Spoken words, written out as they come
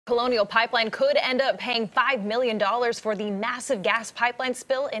Colonial Pipeline could end up paying $5 million for the massive gas pipeline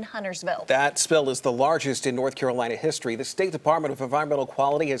spill in Huntersville. That spill is the largest in North Carolina history. The State Department of Environmental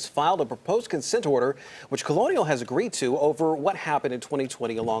Quality has filed a proposed consent order, which Colonial has agreed to, over what happened in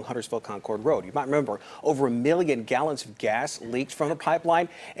 2020 along Huntersville-Concord Road. You might remember over 1 million gallons of gas leaked from the pipeline,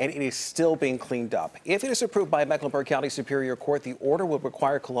 and it is still being cleaned up. If it is approved by Mecklenburg County Superior Court, the order would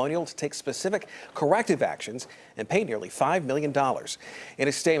require Colonial to take specific corrective actions and pay nearly $5 million. In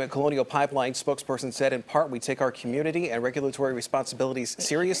a statement, Colonial Pipeline spokesperson said, in part, we take our community and regulatory responsibilities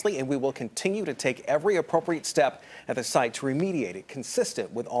seriously, and we will continue to take every appropriate step at the site to remediate it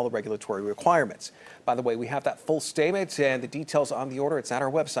consistent with all the regulatory requirements. By the way, we have that full statement and the details on the order. It's at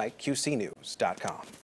our website, qcnews.com.